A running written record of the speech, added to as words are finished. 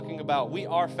about we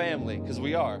are family, because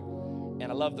we are. And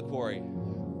I love the Corey.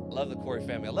 I love the Corey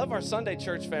family. I love our Sunday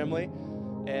church family.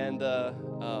 And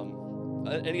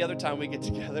any other time we get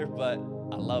together, but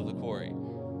I love the Corey.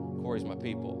 Corey's my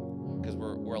people, because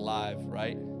we're alive,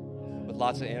 right? With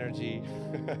lots of energy.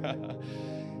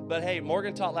 But hey,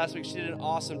 Morgan taught last week. She did an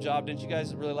awesome job. Didn't you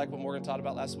guys really like what Morgan taught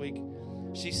about last week?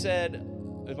 She said,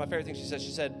 it was my favorite thing she said.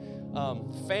 She said,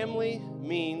 family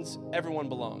means everyone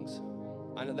belongs.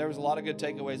 I know there was a lot of good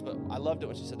takeaways, but I loved it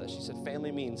when she said that. She said,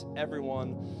 family means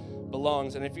everyone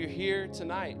belongs. And if you're here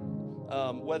tonight,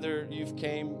 whether you've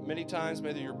came many times,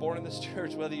 whether you're born in this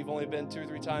church, whether you've only been 2 or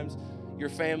 3 times, you're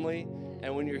family.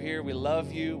 And when you're here, we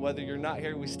love you. Whether you're not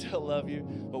here, we still love you.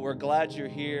 But we're glad you're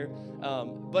here.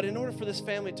 But in order for this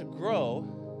family to grow,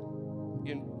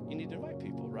 you need to invite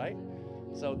people, right?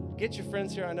 So get your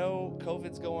friends here. I know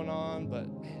COVID's going on, but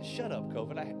man, shut up,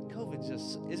 COVID. COVID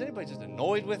just, is anybody just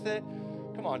annoyed with it?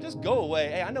 Come on, just go away.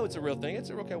 Hey, I know it's a real thing.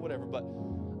 It's okay, whatever. But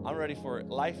I'm ready for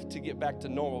life to get back to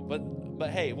normal. But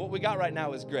hey, what we got right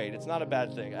now is great. It's not a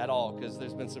bad thing at all, because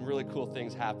there's been some really cool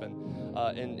things happen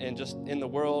in just in the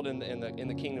world, in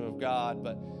the kingdom of God.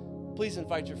 But please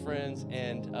invite your friends,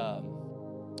 and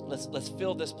let's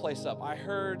fill this place up. I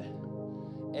heard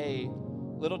a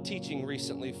little teaching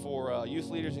recently for youth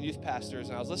leaders and youth pastors,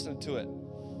 and I was listening to it,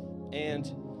 and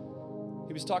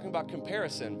he was talking about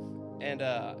comparison, and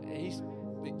he's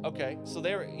okay. So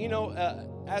there,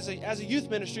 as a youth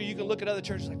ministry, you can look at other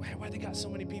churches like, man, why they got so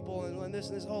many people and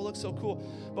this, oh, it looks so cool.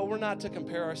 But we're not to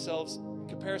compare ourselves.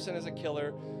 Comparison is a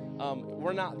killer.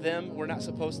 We're not them. We're not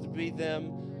supposed to be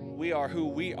them. We are who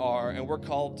we are, and we're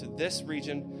called to this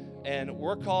region, and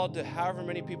we're called to however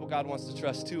many people God wants to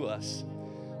trust to us.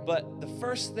 But the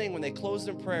first thing when they closed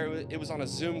in prayer, it was on a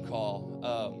Zoom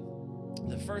call.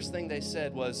 The first thing they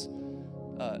said was,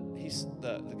 he's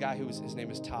the guy his name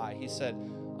is Ty. He said,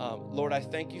 Lord, I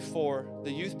thank you for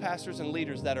the youth pastors and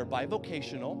leaders that are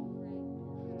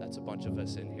bivocational. That's a bunch of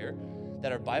us in here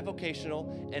that are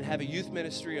bivocational and have a youth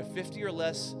ministry of 50 or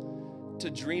less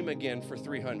to dream again for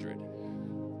 300.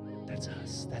 That's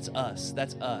us. That's us.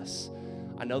 That's us.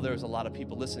 I know there's a lot of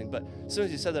people listening, but as soon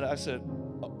as you said that, I said,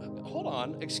 hold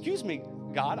on, excuse me,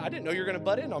 God, I didn't know you were going to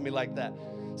butt in on me like that.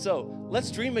 So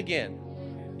let's dream again.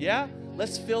 Yeah?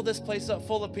 Let's fill this place up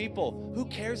full of people. Who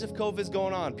cares if COVID's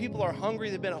going on? People are hungry.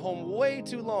 They've been at home way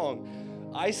too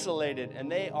long, isolated,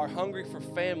 and they are hungry for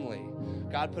family.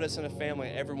 God put us in a family.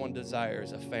 Everyone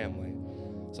desires a family.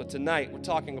 So tonight we're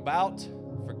talking about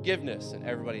forgiveness, and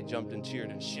everybody jumped and cheered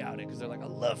and shouted because they're like, I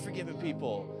love forgiving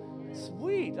people.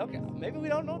 Sweet. Okay, maybe we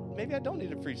don't know. Maybe I don't need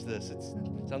to preach this. It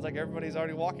sounds like everybody's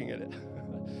already walking in it.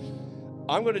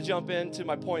 I'm going to jump into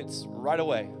my points right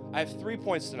away. I have 3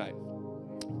 points tonight.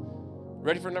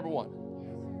 Ready for number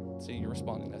 1? See, you're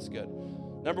responding. That's good.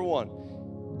 Number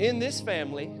 1, in this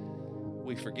family,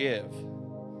 we forgive.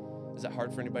 Is that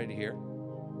hard for anybody to hear?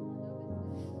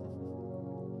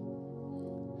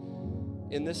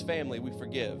 In this family, we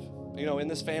forgive. In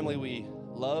this family, we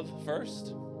love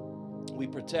first. We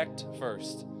protect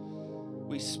first.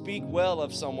 We speak well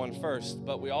of someone first,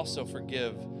 but we also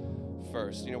forgive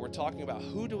first. We're talking about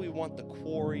who do we want the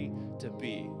quarry to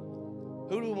be?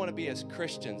 Who do we want to be as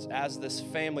Christians, as this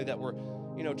family that we're,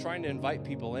 trying to invite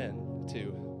people in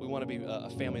to? We want to be a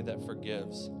family that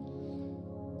forgives.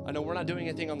 I know we're not doing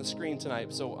anything on the screen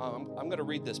tonight, so I'm going to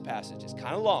read this passage. It's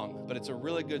kind of long, but it's a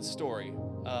really good story.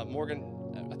 Morgan,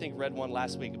 I think, read one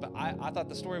last week, but I thought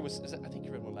the story was, I think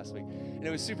you read one last week, and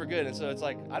it was super good. And so it's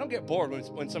like, I don't get bored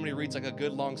when somebody reads like a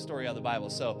good long story out of the Bible,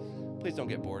 so please don't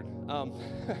get bored.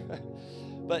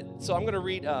 So I'm going to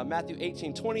read Matthew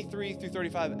 18:23 through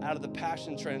 35 out of the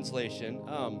Passion Translation.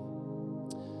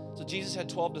 So Jesus had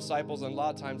 12 disciples, and a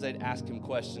lot of times they'd ask him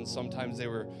questions. Sometimes they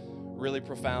were really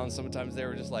profound. Sometimes they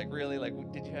were just like, really?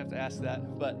 Like, did you have to ask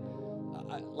that? But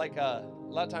a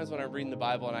lot of times when I'm reading the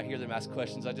Bible and I hear them ask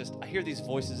questions, I hear these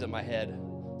voices in my head.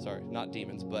 Sorry, not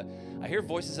demons, but I hear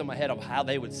voices in my head of how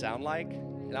they would sound like,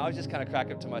 and I always just kind of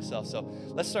crack up to myself. So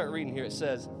let's start reading here. It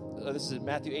says, this is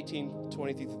Matthew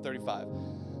 18:23 through 35.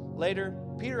 Later,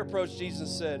 Peter approached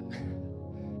Jesus and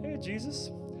said, Hey,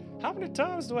 Jesus, how many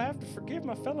times do I have to forgive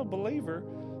my fellow believer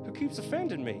who keeps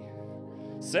offending me?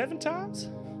 7 times?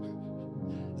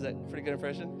 Is that a pretty good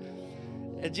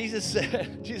impression? And Jesus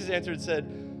answered and said,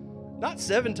 not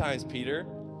 7 times, Peter,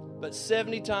 but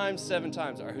 70 times, 7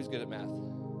 times. All right, who's good at math?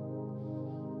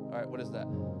 All right, what is that?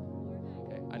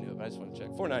 Okay, I knew it, but I just want to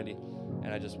check. 490.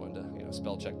 And I just wanted to,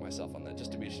 spell check myself on that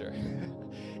just to be sure.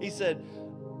 He said,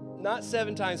 not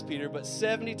 7 times, Peter, but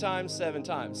 70 times, 7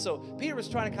 times. So Peter was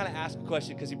trying to kind of ask a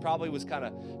question because he probably was kind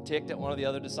of ticked at one of the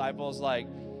other disciples, like,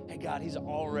 hey, God, he's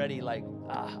already like,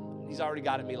 he's already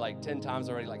got at me like 10 times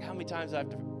already. Like, how many times do I have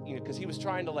to, because he was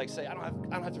trying to like say, I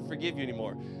don't have to forgive you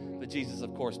anymore. But Jesus,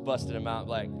 of course, busted him out.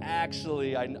 Like,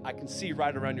 actually, I can see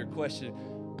right around your question.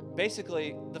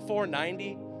 Basically, the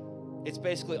 490, it's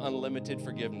basically unlimited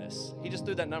forgiveness. He just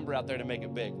threw that number out there to make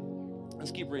it big.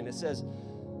 Let's keep reading. It says,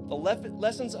 the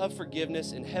lessons of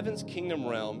forgiveness in heaven's kingdom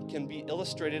realm can be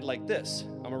illustrated like this.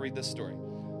 I'm going to read this story.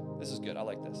 This is good. I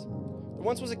like this. There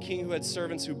once was a king who had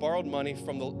servants who borrowed money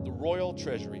from the royal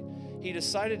treasury. He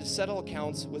decided to settle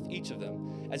accounts with each of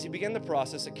them. As he began the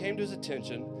process, it came to his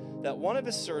attention that one of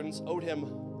his servants owed him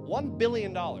 $1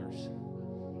 billion.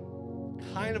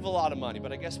 Kind of a lot of money,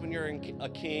 but I guess when you're a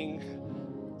king,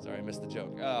 sorry, I missed the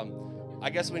joke. I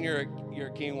guess when you're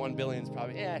a king, $1 billion is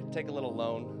probably, take a little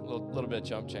loan, a little bit of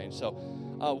chump change. So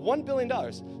 $1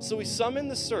 billion. So he summoned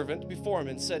the servant before him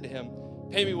and said to him,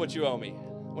 pay me what you owe me.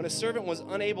 When a servant was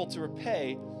unable to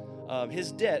repay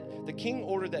his debt, the king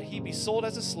ordered that he be sold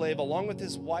as a slave along with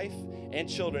his wife and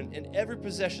children and every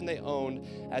possession they owned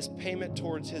as payment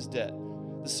towards his debt.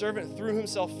 The servant threw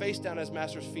himself face down at his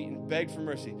master's feet and begged for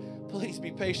mercy. Please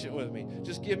be patient with me.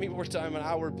 Just give me more time and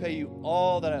I will repay you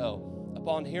all that I owe.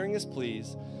 Upon hearing his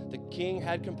pleas, the king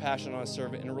had compassion on his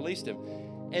servant and released him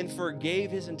and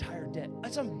forgave his entire debt.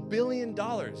 That's $1 billion,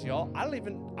 y'all. I don't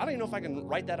even know if I can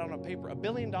write that on a paper. $1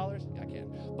 billion? I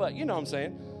can. But you know what I'm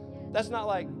saying. That's not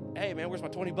like, hey, man, where's my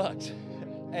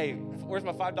 $20? Hey, where's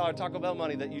my $5 Taco Bell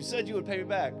money that you said you would pay me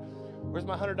back? Where's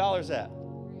my $100 at?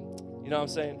 You know what I'm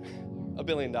saying? $1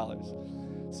 billion.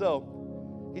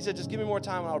 So he said, just give me more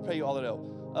time and I'll pay you all that I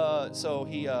owe. So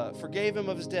he forgave him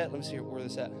of his debt. Let me see where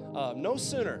this at. No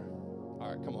sooner, all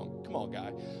right, come on,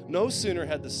 guy. No sooner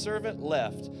had the servant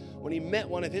left when he met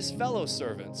one of his fellow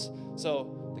servants.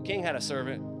 So the king had a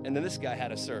servant, and then this guy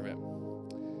had a servant.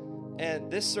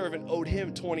 And this servant owed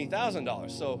him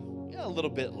 $20,000, so a little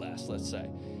bit less, let's say.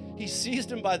 He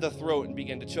seized him by the throat and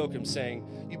began to choke him,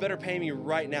 saying, you better pay me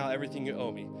right now everything you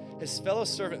owe me. His fellow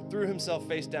servant threw himself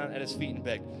face down at his feet and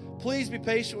begged, please be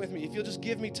patient with me. If you'll just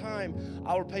give me time,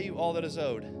 I will pay you all that is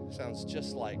owed. Sounds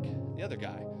just like the other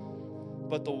guy.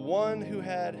 But the one who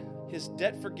had his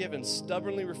debt forgiven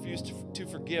stubbornly refused to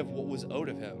forgive what was owed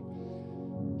of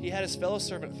him. He had his fellow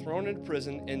servant thrown into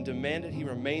prison and demanded he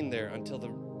remain there until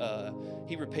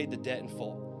he repaid the debt in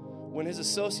full. When his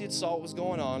associates saw what was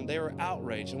going on, they were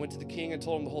outraged and went to the king and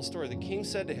told him the whole story. The king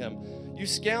said to him, you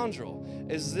scoundrel,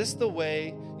 is this the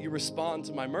way you respond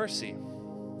to my mercy?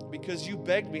 Because you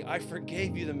begged me, I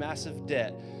forgave you the massive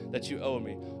debt that you owe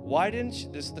me. This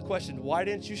is the question, why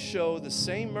didn't you show the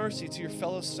same mercy to your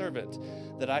fellow servant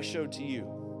that I showed to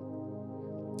you?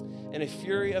 In a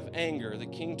fury of anger, the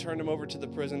king turned him over to the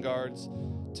prison guards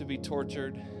to be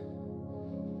tortured.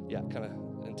 Yeah, kind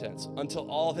of intense. Until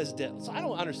all of his debt. So I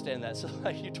don't understand that. So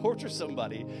like you torture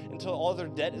somebody until all their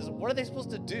debt is, what are they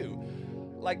supposed to do?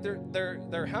 Like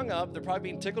they're hung up, they're probably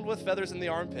being tickled with feathers in the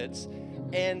armpits,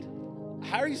 and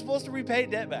how are you supposed to repay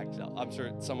debt back? So I'm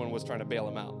sure someone was trying to bail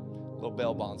him out. Little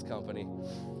bail bonds company.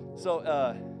 So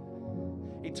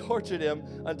he tortured him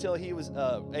until he was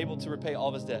able to repay all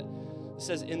of his debt. It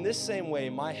says, in this same way,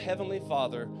 my heavenly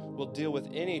Father will deal with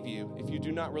any of you if you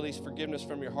do not release forgiveness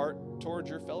from your heart towards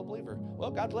your fellow believer.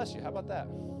 Well, God bless you. How about that?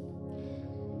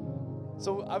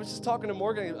 So I was just talking to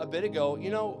Morgan a bit ago. You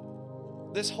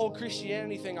know, this whole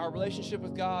Christianity thing, our relationship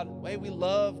with God, hey, we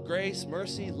love grace,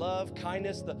 mercy, love,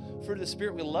 kindness, the fruit of the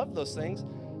Spirit. We love those things.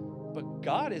 But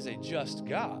God is a just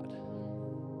God.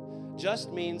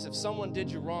 Just means if someone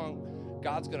did you wrong,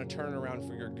 God's going to turn it around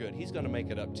for your good. He's going to make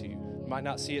it up to you. You might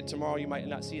not see it tomorrow. You might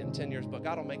not see it in 10 years, but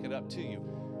God will make it up to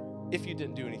you if you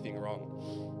didn't do anything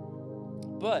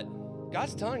wrong. But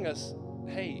God's telling us,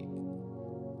 hey,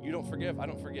 you don't forgive, I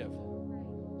don't forgive.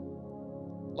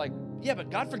 Like, yeah,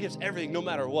 but God forgives everything no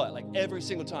matter what, like every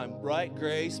single time, right?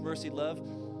 Grace, mercy, love.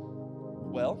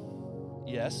 Well,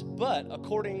 yes, but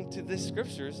according to the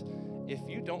scriptures, if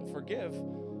you don't forgive,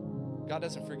 God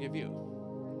doesn't forgive you.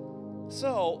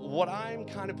 So what I'm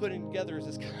kind of putting together is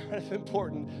it's kind of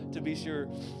important to be sure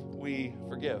we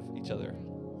forgive each other,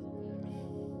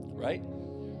 right?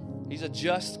 He's a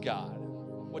just God,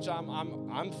 which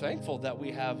I'm thankful that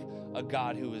we have a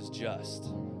God who is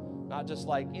just. Not just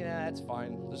like, yeah, it's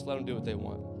fine. Just let them do what they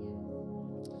want.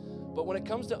 But when it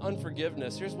comes to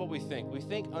unforgiveness, here's what we think. We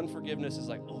think unforgiveness is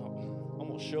like, oh, I'm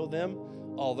going to show them.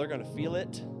 Oh, they're going to feel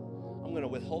it. I'm going to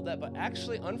withhold that. But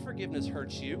actually, unforgiveness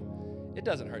hurts you. It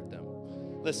doesn't hurt them.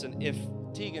 Listen, if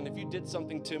you did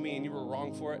something to me and you were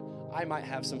wrong for it, I might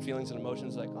have some feelings and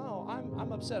emotions like, oh,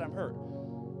 I'm upset, I'm hurt.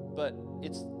 But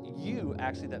it's you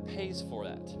actually that pays for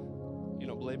that. You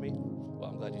don't believe me?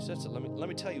 Well, I'm glad you said so. Let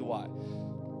me tell you why.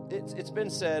 It's been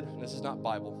said, and this is not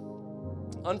Bible,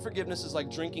 Unforgiveness is like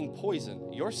drinking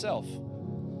poison yourself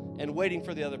and waiting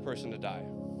for the other person to die.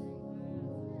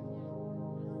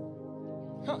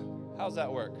 How's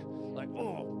that work? Like,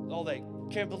 oh, they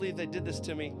can't believe they did this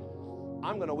to me.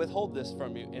 I'm going to withhold this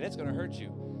from you, and it's going to hurt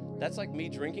you. That's like me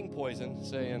drinking poison,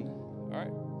 saying, all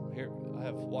right, here, I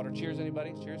have water. Cheers,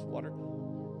 anybody? Cheers, water.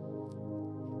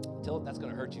 That's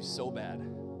going to hurt you so bad.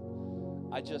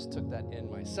 I just took that in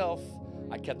myself.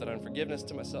 I kept that unforgiveness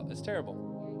to myself. It's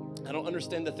terrible. I don't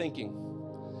understand the thinking.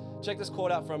 Check this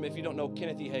quote out from, if you don't know,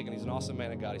 Kenneth E. Hagin. He's an awesome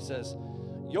man of God. He says,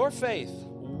 your faith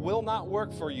will not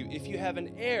work for you if you have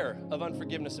an air of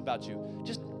unforgiveness about you,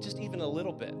 just even a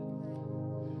little bit.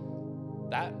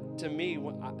 That, to me,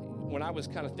 when I was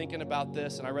kind of thinking about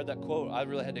this and I read that quote, I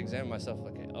really had to examine myself.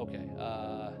 Okay,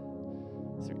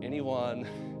 is there anyone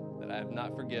that I have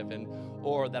not forgiven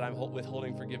or that I'm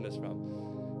withholding forgiveness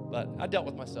from? But I dealt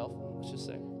with myself, let's just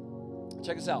say.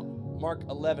 Check this out. Mark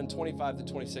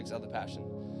 11:25-26 out of the Passion.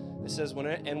 It says,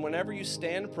 whenever you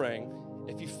stand praying,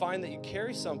 if you find that you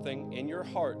carry something in your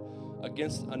heart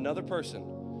against another person,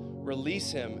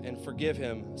 release him and forgive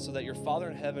him, so that your Father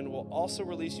in heaven will also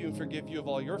release you and forgive you of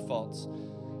all your faults.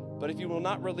 But if you will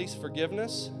not release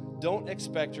forgiveness, don't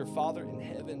expect your Father in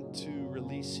heaven to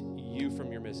release you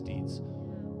from your misdeeds.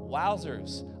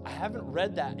 Wowzers, I haven't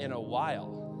read that in a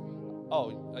while.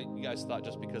 Oh, you guys thought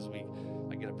just because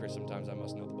I get up here sometimes I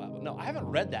must know the Bible. No, I haven't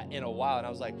read that in a while, and I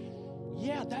was like,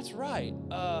 yeah, that's right.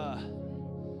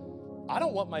 I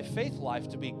don't want my faith life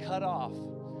to be cut off,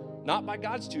 not by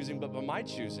God's choosing, but by my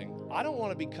choosing. I don't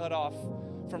want to be cut off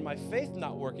from my faith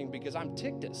not working because I'm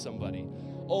ticked at somebody.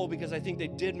 Oh, because I think they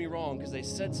did me wrong, because they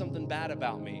said something bad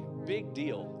about me. Big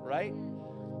deal, right?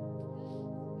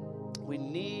 We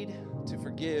need to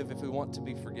forgive if we want to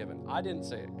be forgiven. I didn't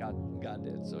say it. God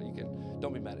did. So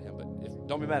don't be mad at him, but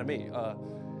don't be mad at me.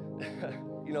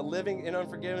 Living in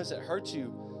unforgiveness, it hurts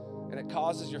you, and it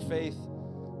causes your faith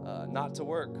not to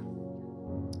work.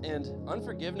 And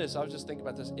unforgiveness, I was just thinking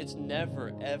about this, it's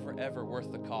never, ever, ever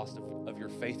worth the cost of your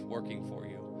faith working for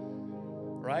you,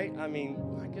 right? I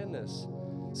mean, my goodness.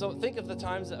 So think of the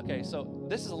times so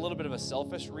this is a little bit of a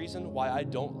selfish reason why I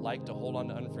don't like to hold on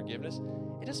to unforgiveness.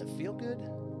 It doesn't feel good.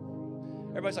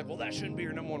 Everybody's like, well, that shouldn't be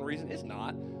your number one reason. It's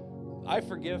not. I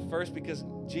forgive first because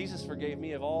Jesus forgave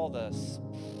me of all the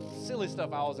silly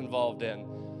stuff I was involved in.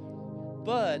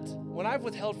 But when I've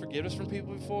withheld forgiveness from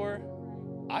people before,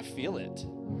 I feel it.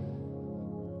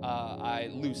 I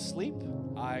lose sleep.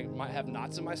 I might have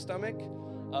knots in my stomach.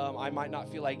 I might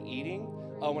not feel like eating.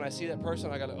 When I see that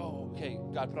person, I got to, okay,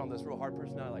 God put on this real hard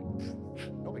personality.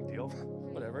 Like, no big deal,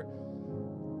 whatever.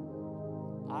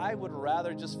 I would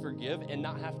rather just forgive and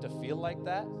not have to feel like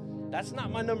that. That's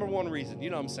not my number one reason, you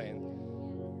know what I'm saying?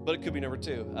 But it could be number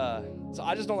two. So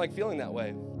I just don't like feeling that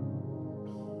way.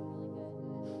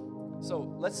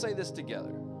 So let's say this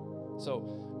together.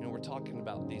 So, we're talking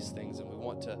about these things and we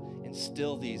want to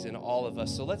instill these in all of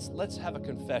us. So let's have a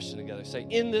confession together. Say,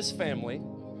 in this family,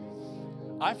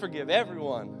 I forgive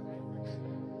everyone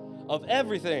of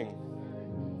everything,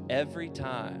 every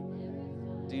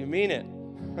time. Do you mean it?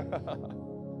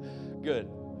 Good.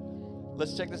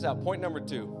 Let's check this out. Point number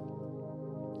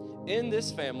 2. In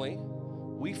this family,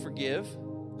 we forgive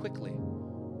quickly.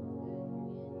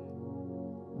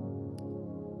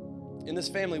 In this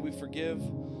family, we forgive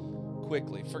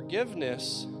quickly.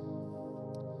 Forgiveness.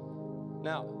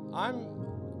 Now,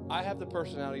 I have the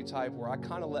personality type where I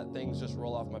kind of let things just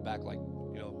roll off my back like,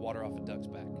 water off a duck's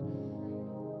back.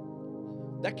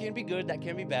 That can be good, that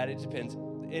can be bad, it depends.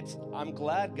 I'm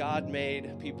glad God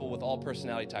made people with all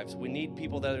personality types. We need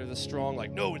people that are the strong,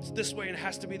 like, no, it's this way and it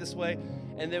has to be this way.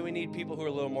 And then we need people who are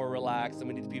a little more relaxed, and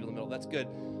we need the people in the middle. That's good.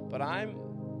 But I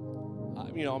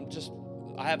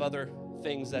have other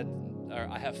things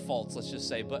I have faults, let's just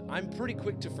say, but I'm pretty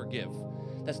quick to forgive.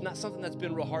 That's not something that's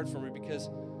been real hard for me because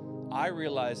I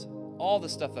realize all the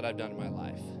stuff that I've done in my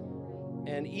life.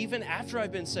 And even after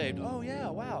I've been saved, oh yeah,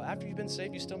 wow, after you've been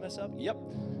saved, you still mess up? Yep.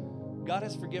 God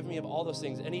has forgiven me of all those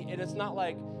things. And it's not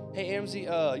like, hey, Amzi,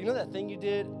 you know that thing you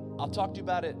did? I'll talk to you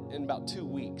about it in about 2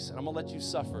 weeks, and I'm going to let you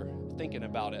suffer thinking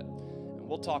about it, and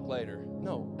we'll talk later.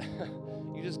 No.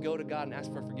 You just go to God and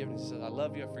ask for forgiveness. He says, I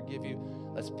love you, I forgive you.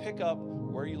 Let's pick up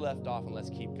where you left off, and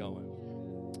let's keep going.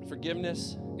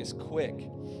 Forgiveness is quick.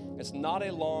 It's not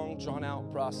a long,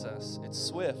 drawn-out process. It's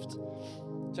swift.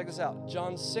 Check this out.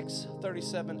 John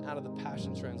 6:37 out of the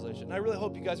Passion Translation. And I really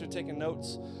hope you guys are taking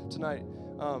notes tonight.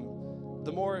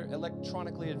 The more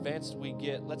electronically advanced we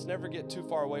get, let's never get too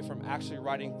far away from actually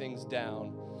writing things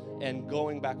down and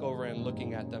going back over and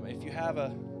looking at them. If you have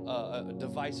a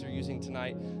device you're using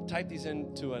tonight, type these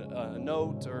into a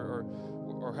note or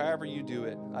or however you do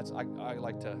it. I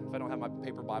like to, if I don't have my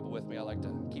paper Bible with me, I like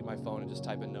to keep my phone and just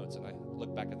type in notes, and I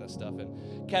look back at that stuff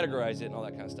and categorize it and all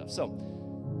that kind of stuff. So,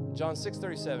 John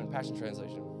 6:37, Passion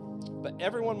Translation. But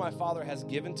everyone my Father has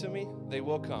given to me, they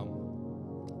will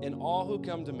come. And all who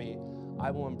come to me, I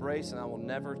will embrace, and I will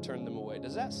never turn them away.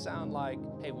 Does that sound like,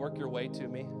 hey, work your way to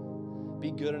me?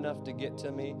 Be good enough to get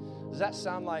to me? Does that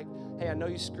sound like, hey, I know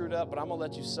you screwed up, but I'm going to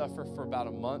let you suffer for about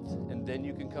a month, and then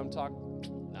you can come talk?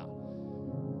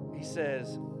 No. He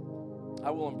says,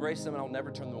 I will embrace them, and I'll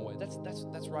never turn them away.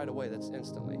 That's right away. That's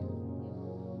instantly.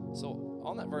 So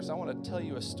on that verse, I want to tell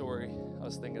you a story I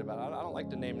was thinking about. I don't like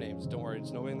to name names. Don't worry.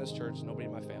 It's nobody in this church, nobody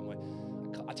in my family.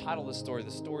 I titled this story,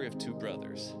 The Story of Two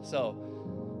Brothers. So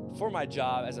for my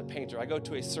job as a painter, I go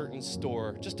to a certain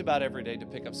store just about every day to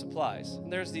pick up supplies.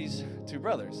 And there's these two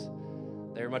brothers.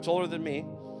 They're much older than me.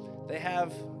 They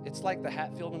have, it's like the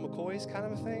Hatfield and McCoys kind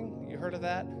of a thing. You heard of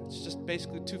that? It's just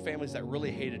basically two families that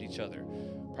really hated each other,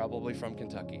 probably from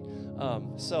Kentucky.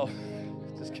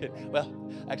 Just kidding. Well,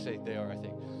 actually, they are, I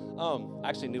think. I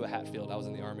actually knew a Hatfield. I was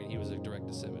in the Army, and he was a direct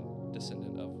descendant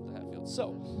of the Hatfield.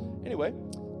 So, anyway,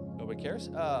 nobody cares.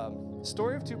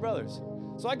 Story of two brothers.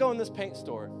 So I go in this paint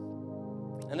store,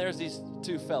 and there's these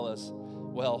two fellas.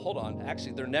 Well, hold on.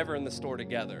 Actually, they're never in the store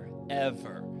together,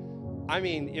 ever. I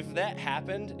mean, if that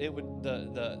happened, it would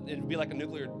be like a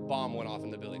nuclear bomb went off in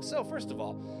the building. So, first of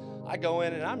all, I go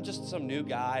in, and I'm just some new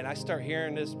guy, and I start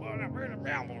hearing this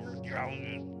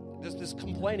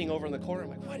complaining over in the corner. I'm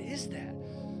like, what is that?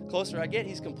 Closer I get,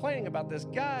 he's complaining about this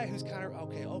guy who's kind of,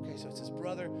 okay, so it's his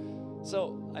brother.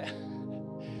 So,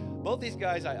 both these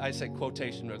guys, I say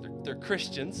quotation, they're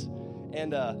Christians,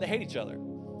 and they hate each other.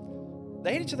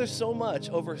 They hate each other so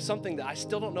much over something that I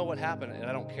still don't know what happened, and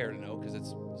I don't care to know because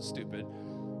it's stupid.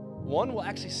 One will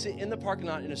actually sit in the parking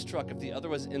lot in his truck if the other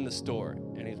was in the store,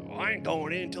 and he's, well, I ain't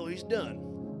going in until he's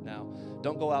done. Now,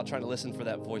 don't go out trying to listen for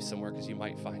that voice somewhere because you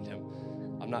might find him.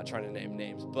 I'm not trying to name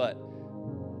names, but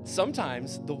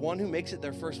sometimes the one who makes it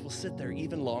there first will sit there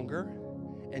even longer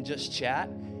and just chat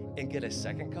and get a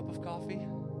second cup of coffee.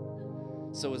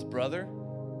 So his brother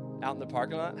out in the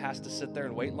parking lot has to sit there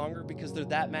and wait longer because they're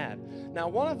that mad. Now,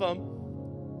 one of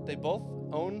them, they both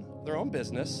own their own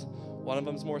business. One of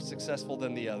them's more successful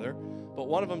than the other, but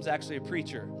one of them's actually a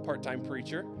preacher, part-time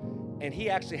preacher, and he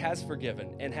actually has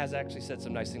forgiven and has actually said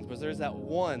some nice things. But there's that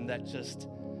one that just,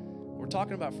 we're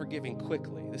talking about forgiving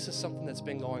quickly. This is something that's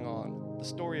been going on. The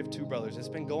story of two brothers. It's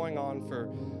been going on for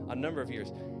a number of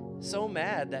years. So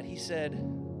mad that he said,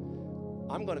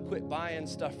 I'm going to quit buying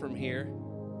stuff from here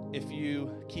if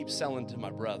you keep selling to my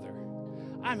brother.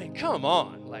 I mean, come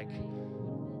on, like,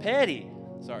 petty.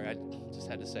 Sorry, I just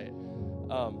had to say it.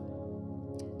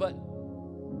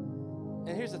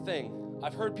 And here's the thing.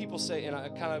 I've heard people say, and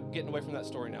I'm kind of getting away from that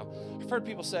story now. I've heard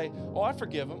people say, oh, I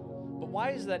forgive him. But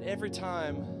why is that every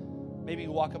time maybe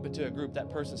you walk up into a group, that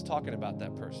person's talking about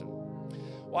that person?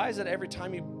 Why is it every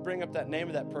time you bring up that name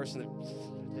of that person,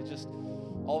 they just,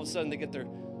 all of a sudden they get their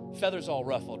feathers all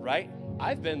ruffled, right?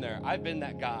 I've been there. I've been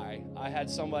that guy. I had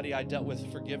somebody I dealt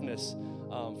with forgiveness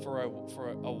for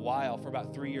a while, for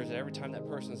about 3 years. And every time that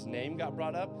person's name got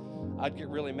brought up, I'd get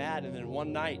really mad. And then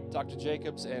one night, Dr.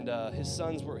 Jacobs and his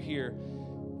sons were here,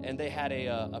 and they had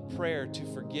a prayer to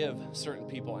forgive certain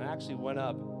people, and I actually went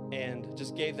up and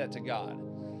just gave that to God.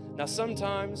 Now,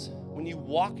 sometimes when you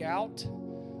walk out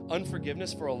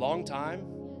unforgiveness for a long time,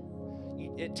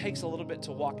 it takes a little bit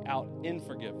to walk out in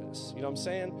forgiveness. You know what I'm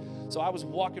saying? So I was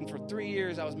walking for 3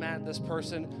 years. I was mad at this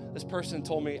person. This person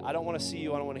told me, I don't want to see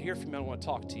you. I don't want to hear from you. I don't want to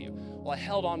talk to you. Well, I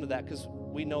held on to that because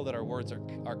we know that our words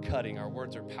are cutting. Our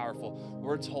words are powerful.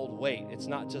 Words hold weight. It's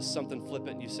not just something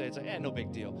flippant you say. It's like, no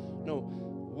big deal. No,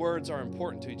 words are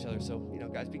important to each other. So,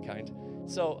 guys, be kind.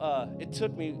 So it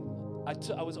took me,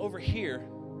 I was over here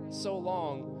so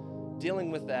long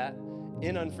dealing with that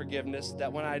in unforgiveness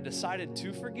that when I decided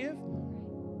to forgive,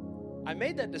 I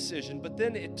made that decision, but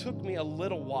then it took me a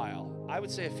little while, I would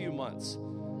say a few months,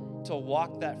 to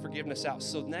walk that forgiveness out.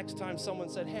 So next time someone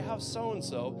said, hey, how's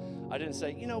so-and-so? I didn't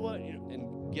say, you know what,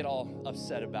 and get all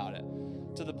upset about it.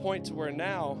 To the point to where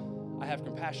now I have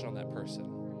compassion on that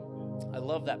person. I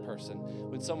love that person.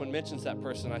 When someone mentions that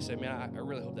person, I say, man, I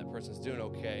really hope that person's doing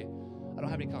okay. I don't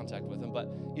have any contact with them, but,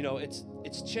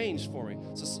 it's changed for me.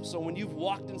 So when you've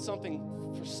walked in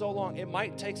something for so long, it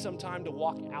might take some time to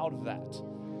walk out of that.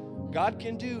 God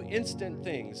can do instant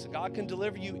things. God can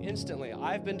deliver you instantly.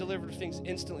 I've been delivered of things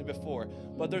instantly before,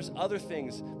 but there's other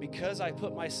things. Because I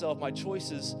put my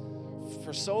choices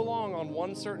for so long on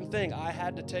one certain thing, I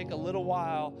had to take a little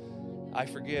while I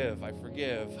forgive.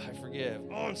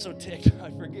 Oh, I'm so ticked.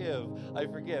 I forgive.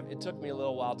 It took me a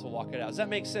little while to walk it out. Does that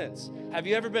make sense? Have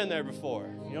you ever been there before?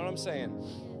 You know what I'm saying?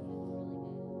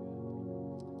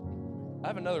 I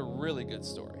have another really good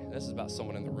story. This is about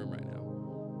someone in the room right now.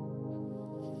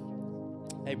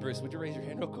 Hey, Bruce, would you raise your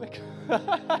hand real quick?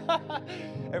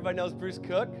 Everybody knows Bruce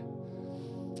Cook?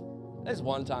 This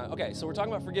one time. Okay, so we're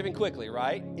talking about forgiving quickly,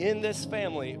 right? In this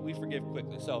family, we forgive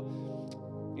quickly. So,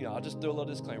 I'll just do a little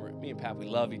disclaimer. Me and Pap, we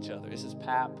love each other. This is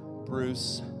Pap,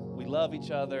 Bruce. We love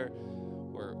each other.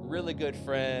 We're really good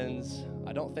friends.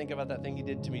 I don't think about that thing he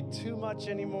did to me too much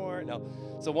anymore. No.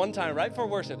 So one time, right before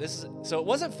worship, so it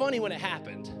wasn't funny when it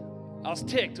happened. I was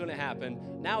ticked when it happened.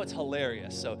 Now it's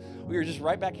hilarious. So we were just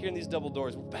right back here in these double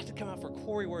doors. We're about to come out for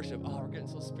Corey worship. Oh, we're getting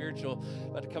so spiritual.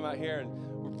 About to come out here and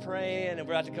we're praying, and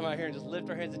we're about to come out here and just lift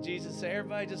our hands to Jesus. Say,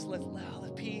 everybody, just let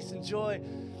peace and joy.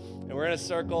 And we're in a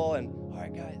circle, and all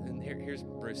right, guys, and here's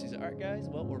Bruce. He said, all right, guys,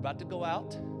 well, we're about to go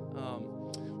out.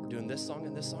 We're doing this song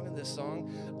and this song and this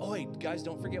song. Oh, wait, guys,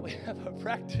 don't forget we have a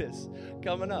practice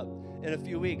coming up in a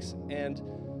few weeks. And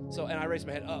I raised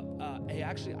my hand. Hey,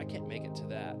 actually, I can't make it to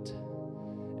that.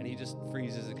 And he just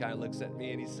freezes and kind of looks at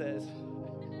me, and he says,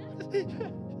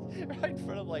 right in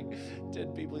front of like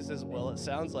 10 people, he says, well, it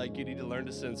sounds like you need to learn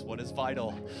to sense what is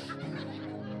vital.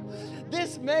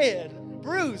 This man,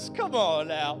 Bruce, come on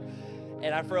now.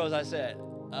 And I froze. I said,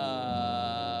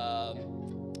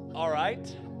 all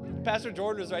right. Pastor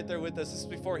Jordan was right there with us. This is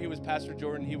before he was Pastor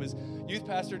Jordan. He was youth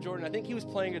Pastor Jordan. I think he was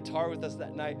playing guitar with us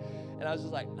that night. And I was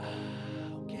just like,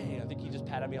 okay. I think he just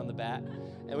patted me on the back.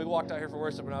 And we walked out here for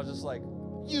worship, and I was just like,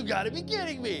 you got to be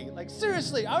kidding me. Like,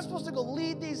 seriously, I was supposed to go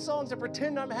lead these songs and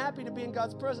pretend I'm happy to be in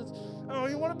God's presence. I don't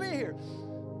even want to be here.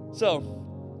 So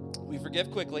we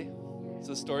forgive quickly. So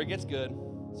the story gets good.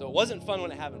 So it wasn't fun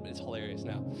when it happened, but it's hilarious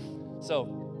now.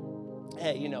 So,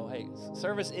 hey,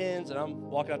 service ends, and I'm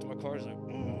walking out to my car. It's like,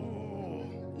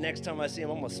 next time I see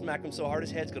him, I'm going to smack him so hard his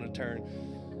head's going to turn.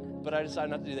 But I decided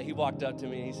not to do that. He walked up to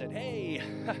me, and he said, hey,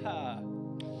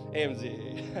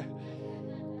 Amzi.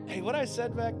 Hey, what I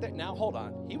said back there, now hold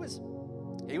on. He was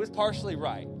partially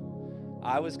right.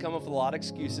 I was coming up with a lot of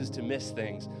excuses to miss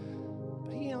things.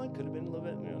 But he could have been a little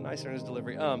bit nicer in his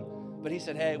delivery. But he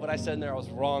said, hey, what I said in there I was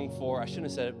wrong for. I shouldn't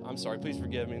have said it. I'm sorry. Please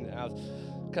forgive me. And I was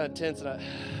kind of tense. And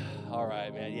all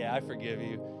right, man. Yeah, I forgive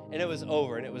you. And it was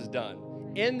over, and it was done.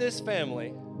 In this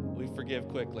family, we forgive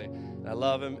quickly. And I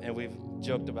love him, and we've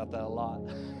joked about that a lot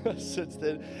since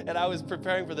then. And I was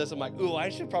preparing for this. I'm like, I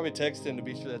should probably text him to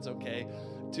be sure that's okay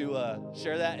to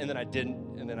share that. And then I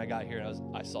didn't. And then I got here,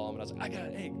 and I saw him, and I was like,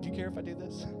 hey, do you care if I do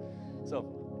this?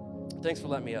 So thanks for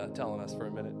letting me telling us for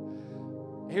a minute.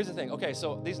 Here's the thing. Okay,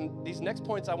 so these next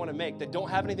points I want to make that don't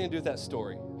have anything to do with that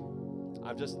story.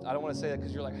 I don't want to say that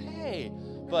because you're like, hey.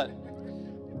 But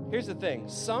here's the thing.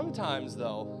 Sometimes,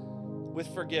 though, with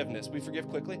forgiveness, we forgive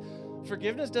quickly.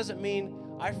 Forgiveness doesn't mean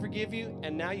I forgive you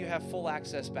and now you have full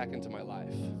access back into my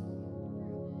life.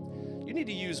 You need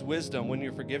to use wisdom when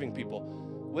you're forgiving people.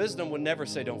 Wisdom would never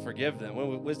say don't forgive them.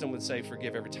 Wisdom would say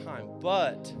forgive every time.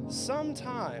 But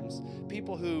sometimes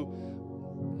people who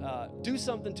do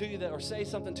something to you or say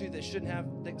something to you that shouldn't have,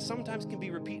 that sometimes can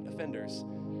be repeat offenders.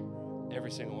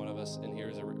 Every single one of us in here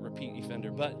is a repeat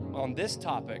offender. But on this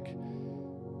topic,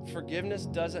 forgiveness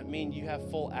doesn't mean you have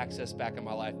full access back in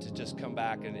my life to just come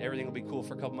back and everything will be cool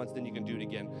for a couple months, then you can do it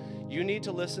again. You need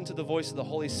to listen to the voice of the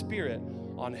Holy Spirit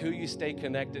on who you stay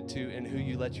connected to and who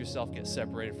you let yourself get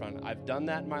separated from. I've done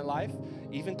that in my life,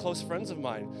 even close friends of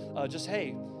mine.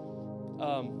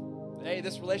 Hey,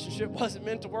 this relationship wasn't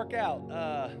meant to work out.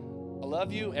 I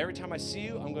love you. Every time I see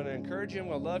you, I'm going to encourage you. I'm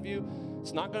going to love you.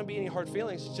 It's not going to be any hard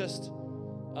feelings. It's just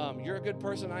you're a good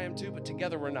person. I am too, but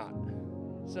together we're not.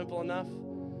 Simple enough.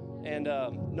 And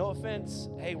no offense.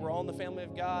 Hey, we're all in the family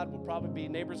of God. We'll probably be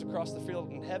neighbors across the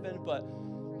field in heaven, but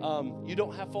you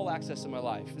don't have full access to my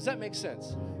life. Does that make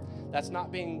sense? That's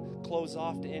not being closed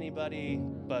off to anybody,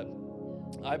 but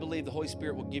I believe the Holy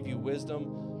Spirit will give you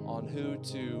wisdom on who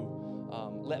to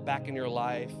let back in your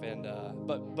life, and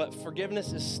but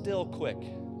forgiveness is still quick.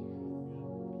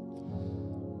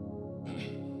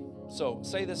 So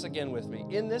say this again with me.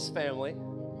 In this family,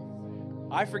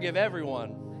 I forgive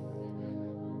everyone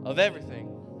of everything,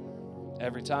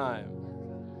 every time.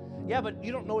 Yeah, but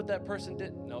you don't know what that person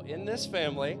did. No, in this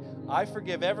family, I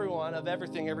forgive everyone of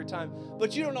everything every time,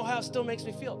 but you don't know how it still makes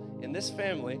me feel. In this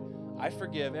family, I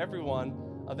forgive everyone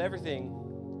of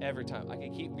everything every time. I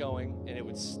could keep going, and you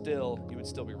would still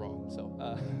be wrong.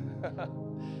 So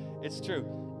it's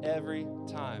true every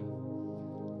time.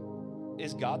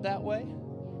 Is God that way?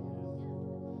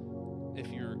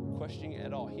 If you're questioning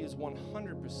at all, he is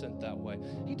 100% that way.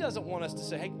 He doesn't want us to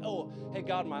say, hey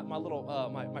God,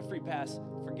 my free pass,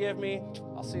 forgive me.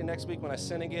 I'll see you next week when I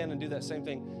sin again and do that same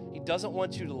thing. He doesn't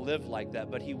want you to live like that,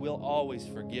 but he will always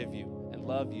forgive you and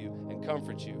love you and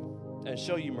comfort you and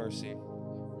show you mercy.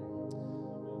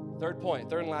 Third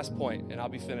and last point, and I'll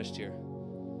be finished here.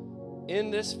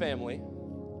 In this family,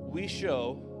 we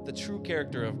show the true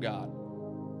character of God.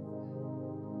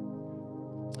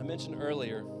 I mentioned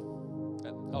earlier,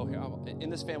 in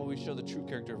this family, we show the true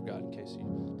character of God, in case you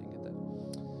didn't get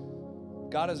that.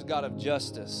 God is a God of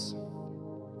justice,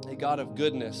 a God of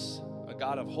goodness, a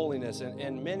God of holiness,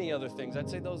 and many other things. I'd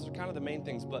say those are kind of the main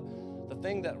things, but the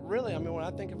thing that really, when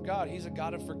I think of God, he's a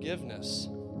God of forgiveness.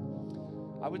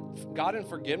 God and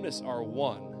forgiveness are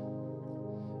one.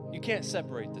 You can't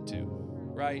separate the two,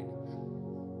 right?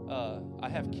 I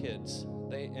have kids,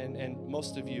 and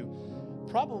most of you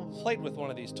probably played with one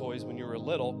of these toys when you were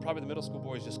little. Probably the middle school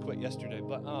boys just quit yesterday.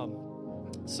 But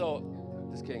so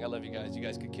just kidding. I love you guys. You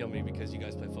guys could kill me because you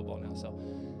guys play football now. So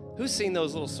who's seen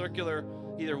those little circular,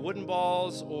 either wooden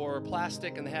balls or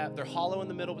plastic, and they're hollow in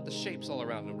the middle with the shapes all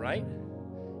around them, right?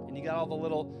 And you got all the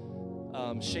little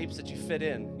shapes that you fit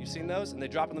in. You've seen those? And they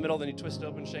drop in the middle, then you twist it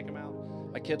open and shake them out.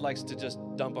 My kid likes to just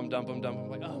dump them. I'm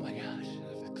like, oh my gosh,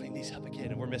 I have to clean these up again,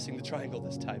 and we're missing the triangle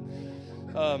this time.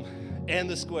 And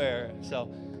the square.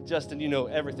 So, Justin, you know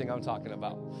everything I'm talking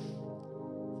about.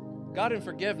 God and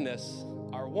forgiveness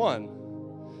are one.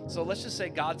 So let's just say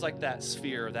God's like that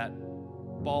sphere, that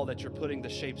ball that you're putting the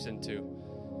shapes into.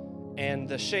 And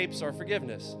the shapes are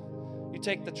forgiveness. You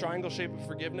take the triangle shape of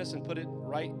forgiveness and put it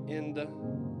right in the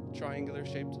triangular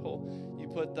shaped hole. You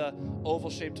put the oval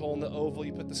shaped hole in the oval.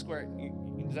 You put the square.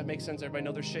 Does that make sense? Everybody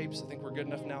know their shapes? I think we're good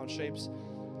enough now in shapes.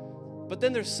 But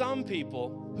then there's some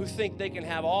people who think they can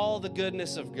have all the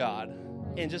goodness of God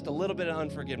and just a little bit of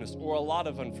unforgiveness or a lot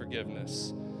of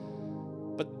unforgiveness.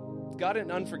 But God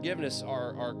and unforgiveness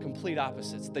are complete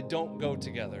opposites. They don't go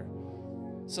together.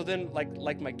 So then,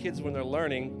 like my kids when they're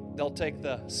learning, they'll take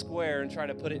the square and try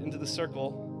to put it into the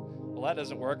circle. Well, that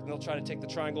doesn't work. And they'll try to take the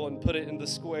triangle and put it in the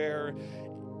square,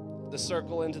 the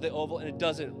circle into the oval, and it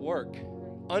doesn't work.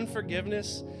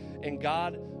 Unforgiveness and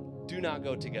God do not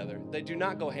go together. They do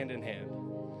not go hand in hand.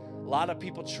 A lot of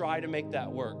people try to make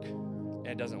that work, and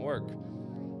it doesn't work.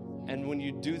 And when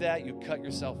you do that, you cut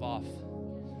yourself off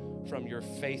from your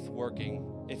faith working.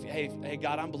 Hey,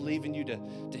 God, I'm believing you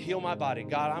to heal my body.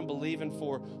 God, I'm believing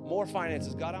for more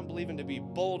finances. God, I'm believing to be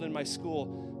bold in my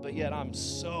school, but yet I'm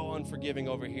so unforgiving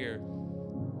over here.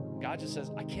 God just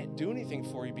says, I can't do anything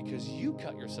for you because you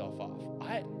cut yourself off.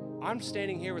 I'm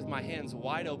standing here with my hands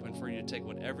wide open for you to take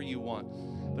whatever you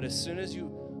want. But as soon as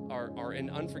you are in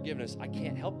unforgiveness, I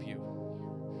can't help you.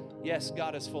 Yes,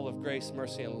 God is full of grace,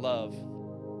 mercy, and love,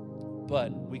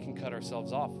 but we can cut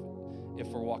ourselves off if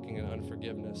we're walking in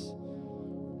unforgiveness.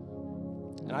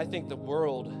 And I think the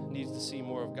world needs to see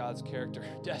more of God's character,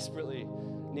 desperately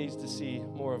needs to see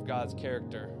more of God's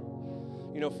character.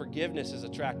 You know, forgiveness is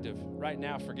attractive. Right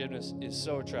now, forgiveness is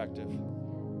so attractive.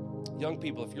 Young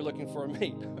people, if you're looking for a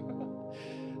mate,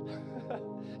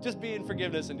 just be in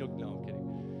forgiveness and no, I'm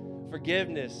kidding.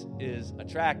 Forgiveness is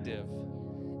attractive,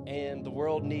 and the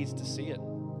world needs to see it.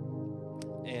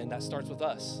 And that starts with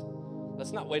us.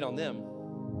 Let's not wait on them.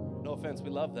 No offense, we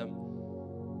love them.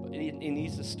 But it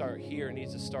needs to start here. It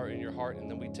needs to start in your heart, and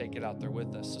then we take it out there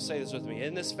with us. So say this with me.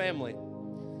 In this family,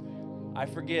 I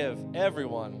forgive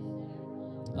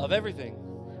everyone of everything,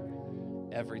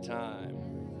 every time.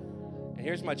 And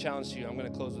here's my challenge to you. I'm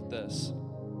going to close with this.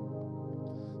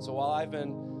 So while I've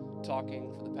been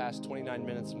talking for the past 29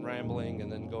 minutes and rambling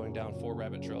and then going down 4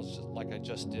 rabbit trails, just like I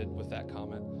just did with that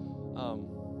comment,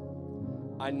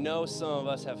 I know some of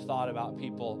us have thought about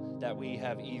people that we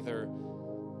have either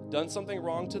done something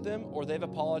wrong to them or they've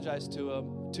apologized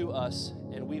to us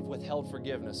and we've withheld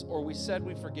forgiveness, or we said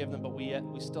we forgive them but we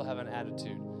still have an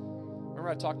attitude. Remember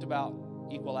I talked about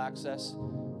equal access?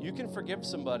 You can forgive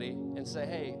somebody and say,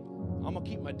 hey, I'm going to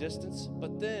keep my distance,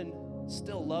 but then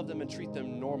still love them and treat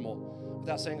them normal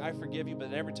without saying, I forgive you, but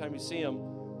then every time you see them,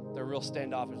 they're real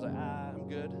standoffish, like, I'm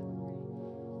good.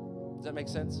 Does that make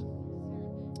sense?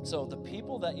 So the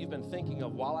people that you've been thinking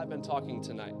of while I've been talking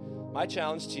tonight, my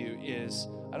challenge to you is,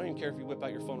 I don't even care if you whip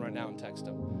out your phone right now and text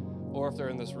them, or if they're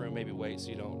in this room, maybe wait so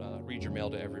you don't read your mail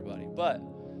to everybody. But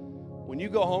when you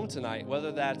go home tonight,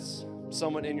 whether that's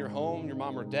someone in your home, your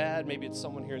mom or dad, maybe it's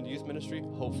someone here in the youth ministry,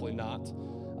 hopefully not,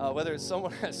 whether it's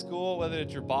someone at school, whether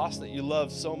it's your boss that you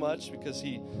love so much because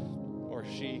he or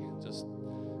she just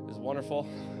is wonderful.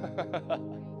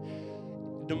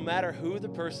 No matter who the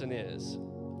person is,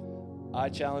 I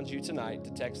challenge you tonight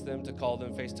to text them, to call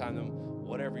them, FaceTime them,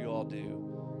 whatever you all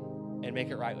do. and make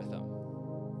it right with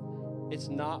them. It's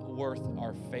not worth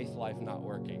our faith life not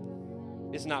working.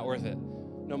 It's not worth it.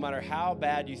 No matter how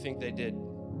bad you think they did,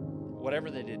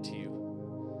 whatever they did to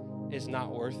you, is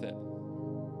not worth it.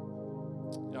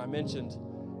 I mentioned,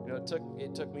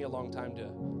 it took me a long time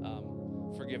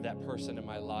to forgive that person in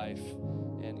my life.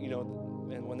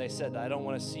 And when they said that, I don't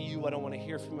want to see you, I don't want to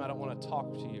hear from you, I don't want to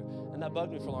talk to you. And that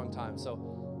bugged me for a long time.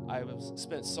 So I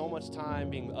spent so much time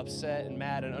being upset and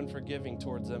mad and unforgiving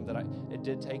towards them that it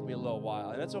did take me a little while.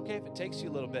 And that's okay if it takes you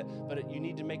a little bit, but you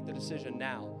need to make the decision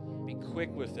now. Be quick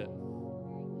with it.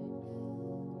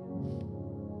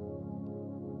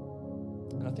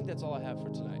 And I think that's all I have for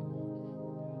tonight.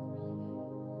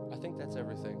 I think that's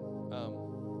everything.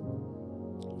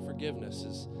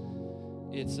 Forgiveness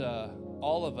it's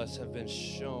all of us have been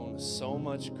shown so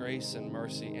much grace and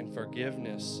mercy and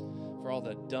forgiveness for all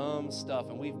the dumb stuff,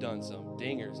 and we've done some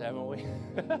dingers, haven't we?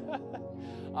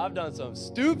 I've done some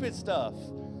stupid stuff,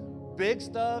 big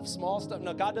stuff, small stuff.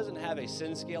 No, God doesn't have a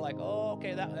sin scale like, oh,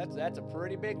 okay, that's a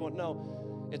pretty big one.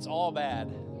 No, it's all bad,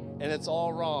 and it's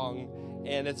all wrong,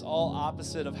 and it's all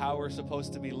opposite of how we're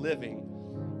supposed to be living.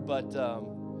 But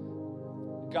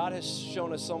God has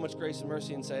shown us so much grace and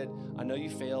mercy and said, I know you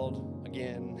failed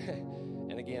again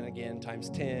and again and again, times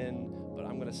 10, but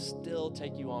I'm going to still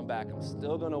take you on back. I'm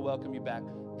still going to welcome you back.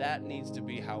 That needs to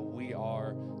be how we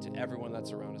are to everyone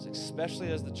that's around us, especially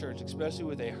as the church, especially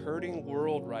with a hurting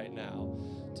world right now,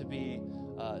 to be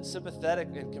sympathetic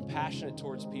and compassionate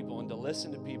towards people and to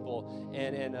listen to people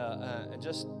and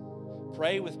just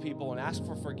pray with people and ask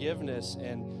for forgiveness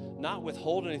and not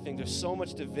withhold anything. There's so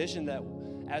much division that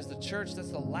as the church,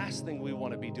 that's the last thing we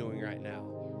want to be doing right now.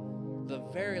 The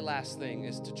very last thing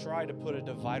is to try to put a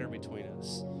divider between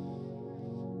us.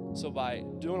 So by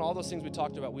doing all those things we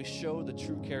talked about, we show the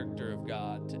true character of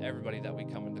God to everybody that we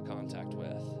come into contact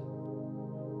with.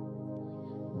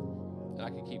 And I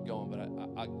could keep going, but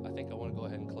I think I want to go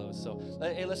ahead and close. So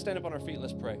hey, let's stand up on our feet and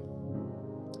let's pray.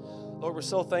 Lord, we're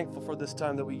so thankful for this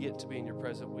time that we get to be in your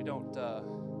presence. We don't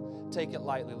take it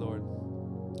lightly, Lord.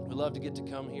 We love to get to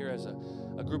come here as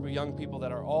a group of young people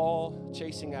that are all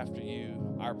chasing after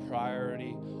you, our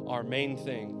priority, our main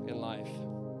thing in life.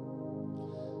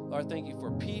 Lord, I thank you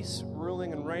for peace,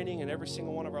 ruling, and reigning in every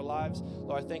single one of our lives.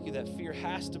 Lord, I thank you that fear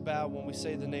has to bow when we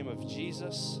say the name of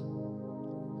Jesus.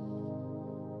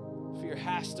 Fear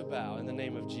has to bow in the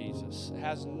name of Jesus. It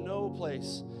has no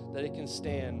place that it can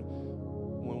stand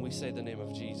when we say the name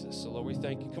of Jesus. So, Lord, we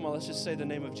thank you. Come on, let's just say the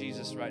name of Jesus right now.